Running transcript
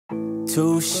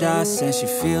2 shots and she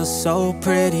feels so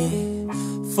pretty.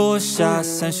 4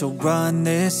 shots and she'll run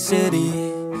this city.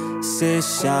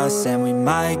 6 shots and we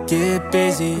might get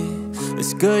busy.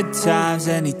 It's good times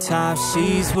anytime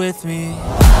she's with me.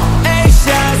 8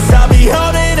 shots, I'll be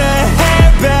holding her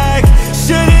hair back.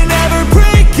 Should've never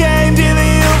pregamed in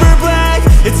the Uber black.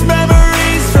 It's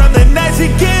memories from the nights we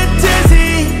get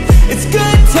dizzy. It's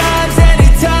good times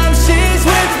anytime she's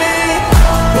with me.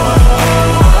 Whoa,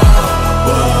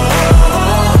 whoa.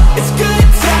 It's good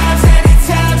times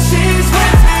anytime she's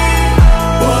with me.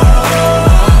 Whoa,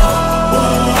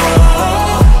 whoa.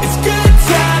 It's good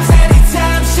times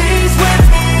anytime she's with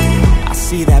me. I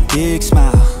see that big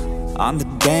smile on the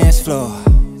dance floor.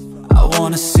 I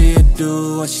wanna see her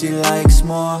do what she likes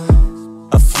more.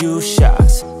 A few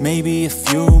shots, maybe a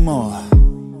few more.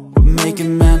 We're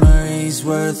making memories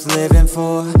worth living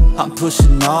for. I'm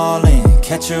pushing all in,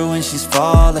 catch her when she's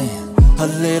falling. A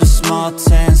little small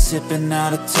tent, sipping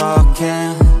out a tall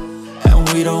can. And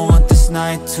we don't want this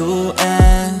night to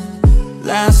end.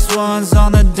 Last one's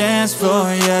on the dance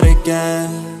floor yet again.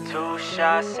 2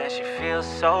 shots and she feels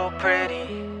so pretty.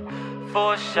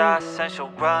 4 shots and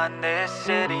she'll run this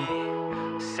city.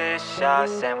 6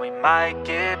 shots and we might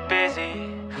get busy.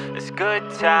 It's good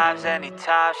times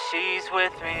anytime she's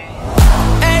with me.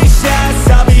 8 shots,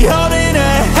 I'll be holding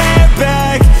her hair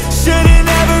back. Should've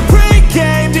never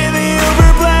pregamed in the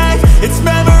Uber black. It's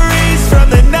memories from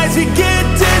the nights we get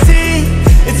dizzy.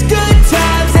 It's good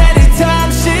times anytime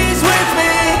she's with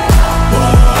me.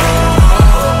 Whoa,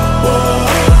 whoa.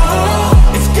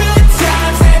 It's good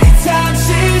times anytime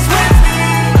she's with me.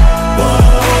 Whoa,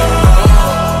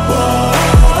 whoa.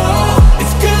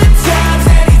 It's good times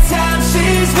anytime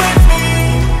she's with me.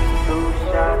 2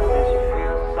 shots and she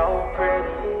feels so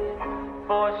pretty.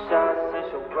 4 shots and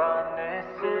she'll run this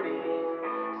city.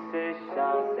 6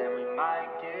 shots and we might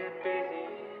get busy.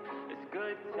 It's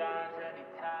good times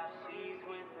anytime she